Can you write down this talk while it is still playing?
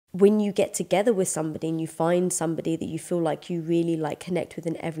when you get together with somebody and you find somebody that you feel like you really like connect with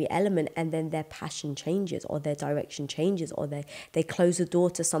in every element, and then their passion changes or their direction changes, or they close the door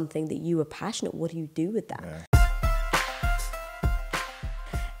to something that you were passionate, what do you do with that?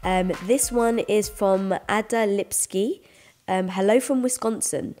 Yeah. This one is from Ada Lipsky. Hello from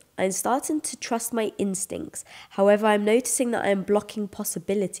Wisconsin. I'm starting to trust my instincts. However, I'm noticing that I'm blocking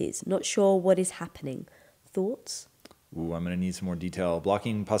possibilities. Not sure what is happening. Thoughts? Ooh, I'm going to need some more detail.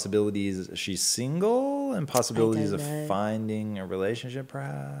 Blocking possibilities. Is she single? And possibilities of finding a relationship,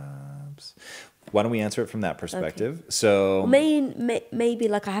 perhaps? Why don't we answer it from that perspective? Okay. So maybe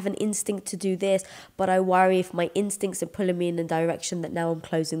like I have an instinct to do this, but I worry if my instincts are pulling me in a direction that now I'm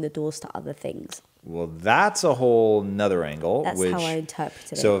closing the doors to other things. Well, that's a whole nother angle. That's how I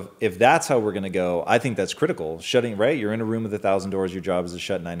interpreted it. So if that's how we're going to go, I think that's critical. Shutting, right? You're in a room with 1,000 doors. Your job is to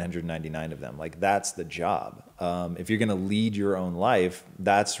shut 999 of them. Like, that's the job. If you're going to lead your own life,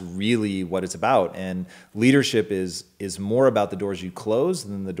 that's really what it's about. And leadership is more about the doors you close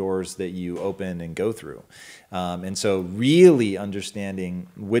than the doors that you open and go through. And so really understanding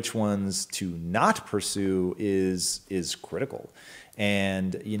which ones to not pursue is critical.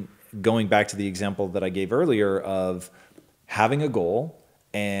 And going back to the example that I gave earlier of having a goal,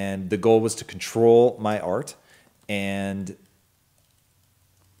 and the goal was to control my art, and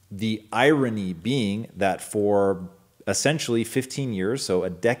the irony being that for essentially 15 years, so a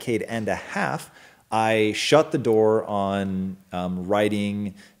decade and a half, I shut the door on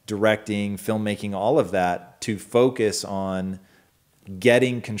writing, directing, filmmaking, all of that, to focus on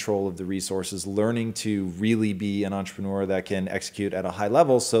getting control of the resources, learning to really be an entrepreneur that can execute at a high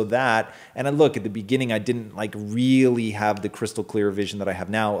level. So that, and look, at the beginning, I didn't like really have the crystal clear vision that I have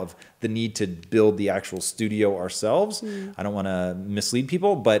now of the need to build the actual studio ourselves. I don't want to mislead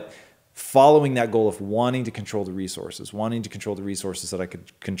people, but following that goal of wanting to control the resources, so that I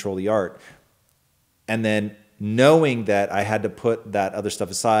could control the art, and then knowing that I had to put that other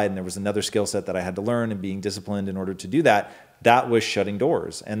stuff aside, and there was another skill set that I had to learn, and being disciplined in order to do that, that was shutting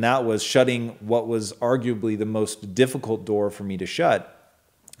doors. And that was shutting what was arguably the most difficult door for me to shut.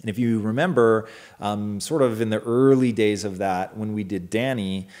 And if you remember, sort of in the early days of that, when we did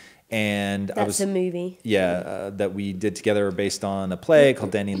Danny, and that's a movie. Yeah, that we did together based on a play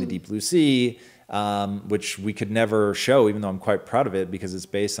called Danny and the Deep Blue Sea, which we could never show, even though I'm quite proud of it because it's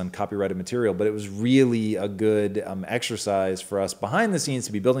based on copyrighted material. But it was really a good exercise for us behind the scenes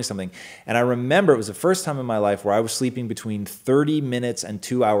to be building something. And I remember it was the first time in my life where I was sleeping between 30 minutes and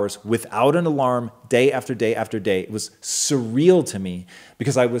 2 hours without an alarm, day after day after day. It was surreal to me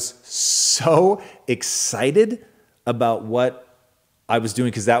because I was so excited about what I was doing,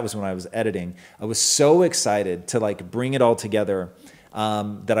 because that was when I was editing. I was so excited to like bring it all together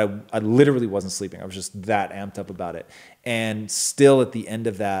that I literally wasn't sleeping. I was just that amped up about it. And still at the end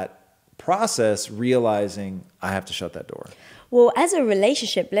of that process, realizing I have to shut that door. Well, as a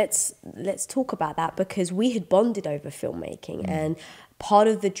relationship, let's talk about that, because we had bonded over filmmaking. And part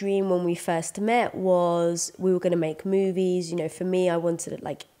of the dream when we first met was we were going to make movies. You know, for me, I wanted it,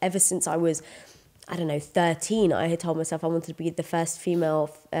 like, ever since I was, I don't know, 13, I had told myself I wanted to be the first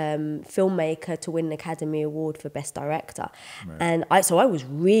female filmmaker to win an Academy Award for Best Director. Right. And so I was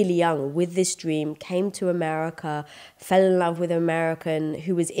really young with this dream, came to America, fell in love with an American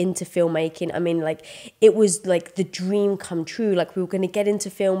who was into filmmaking. I mean, like, it was like the dream come true. Like, we were going to get into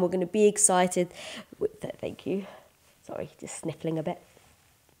film, we're going to be excited. Thank you. Sorry, just sniffling a bit.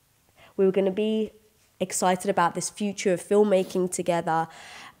 We were going to be excited about this future of filmmaking together.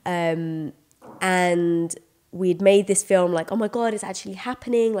 And we'd made this film like, oh my God, it's actually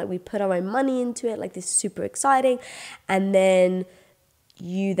happening. Like, we put our own money into it. Like, this is super exciting. And then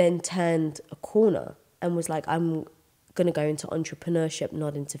you then turned a corner and was like, I'm going to go into entrepreneurship,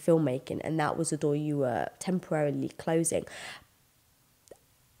 not into filmmaking. And that was the door you were temporarily closing.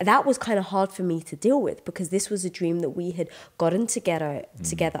 That was kind of hard for me to deal with, because this was a dream that we had gotten together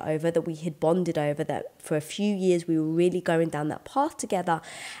over, that we had bonded over, that for a few years we were really going down that path together.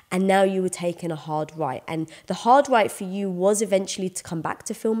 And now you were taking a hard right. And the hard right for you was eventually to come back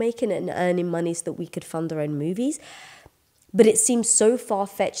to filmmaking and earning money so that we could fund our own movies. But it seemed so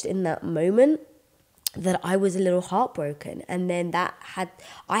far-fetched in that moment that I was a little heartbroken. And then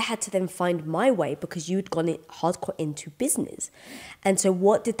I had to then find my way, because you'd gone hardcore into business. And so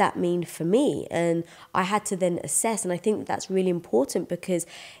what did that mean for me? And I had to then assess. And I think that's really important, because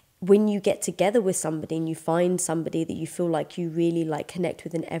when you get together with somebody and you find somebody that you feel like you really like connect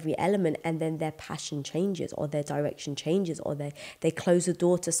with in every element, and then their passion changes or their direction changes, or they close the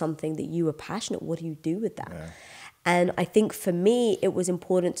door to something that you were passionate, what do you do with that? Yeah. And I think for me, it was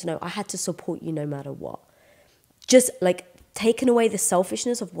important to know I had to support you no matter what. Just like taken away the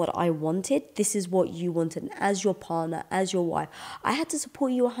selfishness of what I wanted. This is what you wanted. And as your partner, as your wife, I had to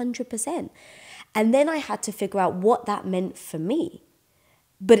support you 100%. And then I had to figure out what that meant for me.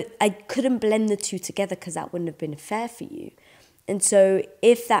 But I couldn't blend the two together because that wouldn't have been fair for you. And so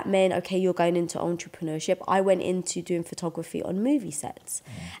if that meant, okay, you're going into entrepreneurship, I went into doing photography on movie sets.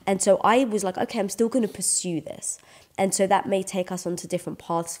 And so I was like, okay, I'm still going to pursue this. And so that may take us onto different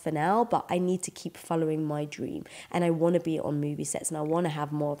paths for now, but I need to keep following my dream. And I want to be on movie sets and I want to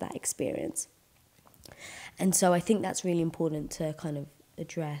have more of that experience. And so I think that's really important to kind of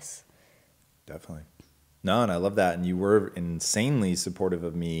address. Definitely. No, and I love that. And you were insanely supportive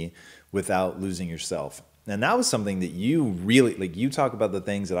of me without losing yourself. And that was something that you really, like, you talk about the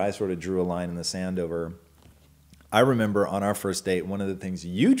things that I sort of drew a line in the sand over. I remember on our first date, one of the things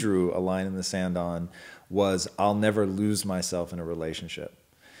you drew a line in the sand on was, I'll never lose myself in a relationship.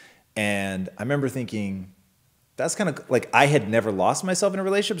 And I remember thinking, that's kind of like, I had never lost myself in a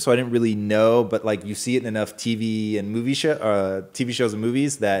relationship, so I didn't really know, but like you see it in enough TV shows and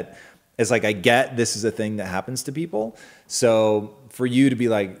movies that it's like, I get this is a thing that happens to people. So for you to be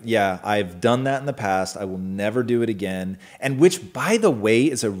like, yeah, I've done that in the past, I will never do it again. And which, by the way,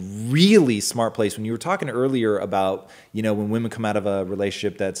 is a really smart place. When you were talking earlier about, you know, when women come out of a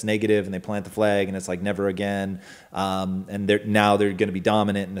relationship that's negative and they plant the flag and it's like never again, and now they're going to be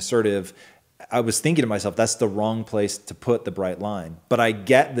dominant and assertive. I was thinking to myself, that's the wrong place to put the bright line. But I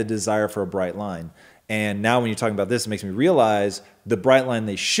get the desire for a bright line. And now when you're talking about this, it makes me realize the bright line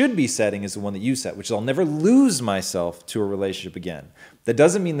they should be setting is the one that you set, which is I'll never lose myself to a relationship again. That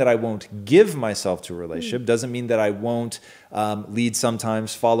doesn't mean that I won't give myself to a relationship. Doesn't mean that I won't lead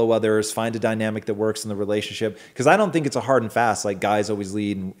sometimes, follow others, find a dynamic that works in the relationship. Because I don't think it's a hard and fast, like guys always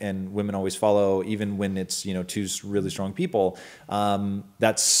lead and women always follow, even when it's, you know, two really strong people.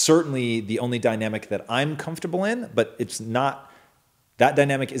 That's certainly the only dynamic that I'm comfortable in, but it's not. That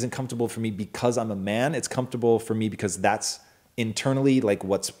dynamic isn't comfortable for me because I'm a man. It's comfortable for me because that's internally like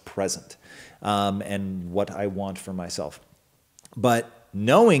what's present and what I want for myself. But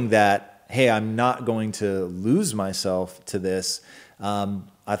knowing that, hey, I'm not going to lose myself to this,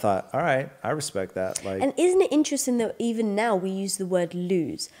 I thought, all right, I respect that. Like, and isn't it interesting that even now we use the word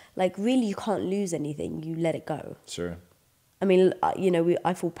lose? Like, really, you can't lose anything. You let it go. Sure. I mean, you know,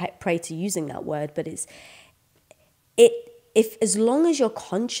 I fall prey to using that word, but if as long as you're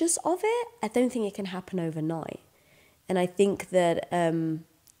conscious of it, I don't think it can happen overnight. And I think that,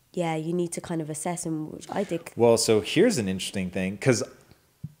 yeah, you need to kind of assess, and which I did. Well, so here's an interesting thing, because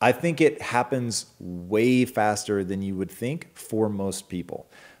I think it happens way faster than you would think for most people.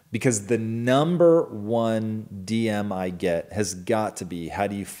 Because the number one DM I get has got to be, how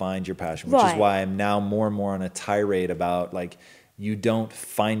do you find your passion? Which is why I'm now more and more on a tirade about, like, you don't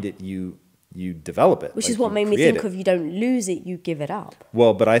find it, you develop it. Which like, is what made me think of, you don't lose it, you give it up.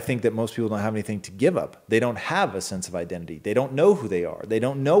 Well, but I think that most people don't have anything to give up. They don't have a sense of identity. They don't know who they are. They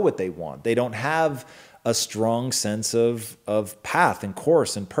don't know what they want. They don't have a strong sense of path and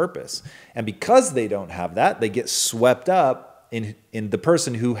course and purpose. And because they don't have that, they get swept up in the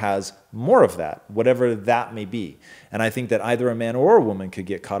person who has more of that, whatever that may be. And I think that either a man or a woman could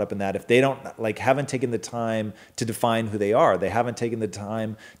get caught up in that if they don't, like, haven't taken the time to define who they are. They haven't taken the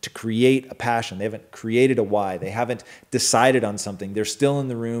time to create a passion. They haven't created a why. They haven't decided on something. They're still in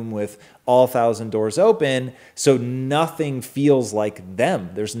the room with all 1,000 doors open, so nothing feels like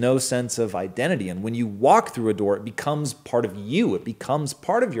them. There's no sense of identity. And when you walk through a door, it becomes part of you. It becomes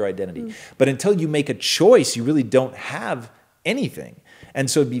part of your identity. But until you make a choice, you really don't have anything.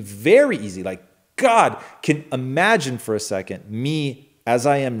 And so it'd be very easy. Like, God, can imagine for a second me as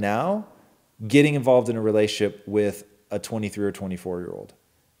I am now getting involved in a relationship with a 23 or 24-year-old.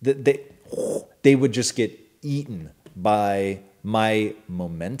 They would just get eaten by my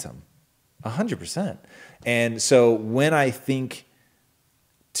momentum, 100%. And so when I think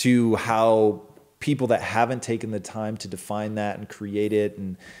to how people that haven't taken the time to define that and create it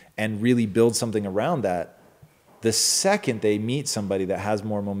and really build something around that, the second they meet somebody that has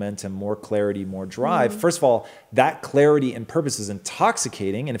more momentum, more clarity, more drive, first of all, that clarity and purpose is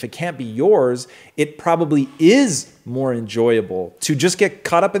intoxicating. And if it can't be yours, it probably is more enjoyable to just get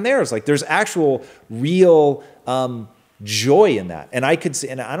caught up in theirs. Like, there's actual real joy in that. And I could say,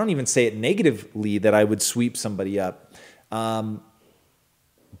 and I don't even say it negatively that I would sweep somebody up.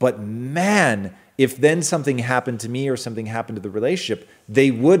 But man, if then something happened to me or something happened to the relationship,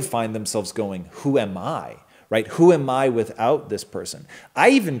 they would find themselves going, who am I? Right? Who am I without this person? I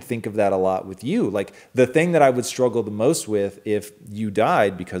even think of that a lot with you. Like, the thing that I would struggle the most with if you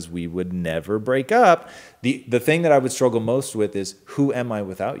died, because we would never break up, the thing that I would struggle most with is, who am I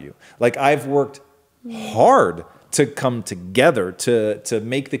without you? Like, I've worked hard to come together, to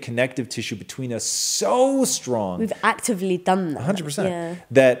make the connective tissue between us so strong. We've actively done that. 100%.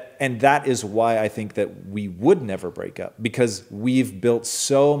 Yeah. That is why I think that we would never break up, because we've built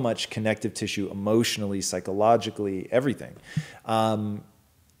so much connective tissue emotionally, psychologically, everything. But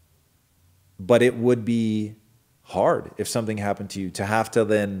it would be hard if something happened to you to have to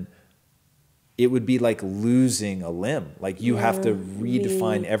then, it would be like losing a limb. Like you have to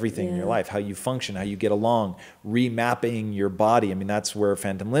redefine everything in your life, how you function, how you get along, remapping your body. I mean, that's where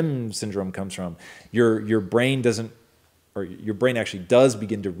phantom limb syndrome comes from. Your brain doesn't, or your brain actually does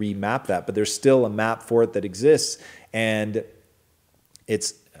begin to remap that, but there's still a map for it that exists. And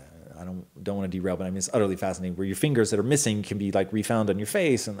it's, I don't want to derail, but I mean, it's utterly fascinating where your fingers that are missing can be like refound on your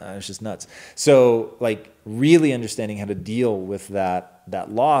face, and it's just nuts. So like really understanding how to deal with that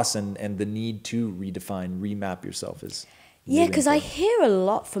loss and the need to redefine, remap yourself is Yeah, because I hear a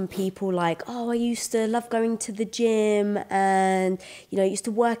lot from people like, oh, I used to love going to the gym and, you know, I used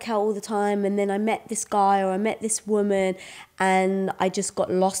to work out all the time, and then I met this guy or I met this woman and I just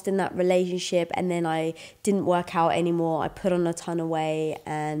got lost in that relationship, and then I didn't work out anymore. I put on a ton of weight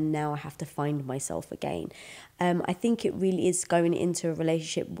and now I have to find myself again. I think it really is going into a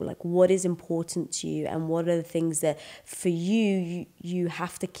relationship, like what is important to you and what are the things that for you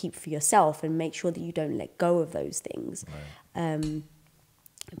have to keep for yourself, and make sure that you don't let go of those things. Right.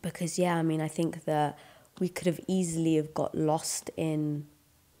 Because, yeah, I mean, I think that we could have easily have got lost in,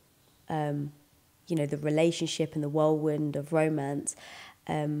 you know, the relationship and the whirlwind of romance.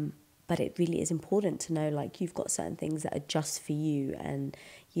 But it really is important to know, like, you've got certain things that are just for you. And,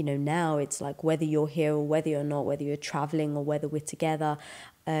 you know, now it's like whether you're here or whether you're not, whether you're traveling or whether we're together,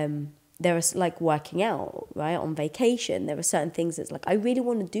 there is like working out, right? On vacation, there are certain things that's like, I really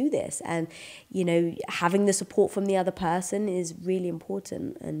want to do this. And, you know, having the support from the other person is really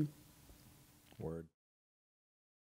important. And word.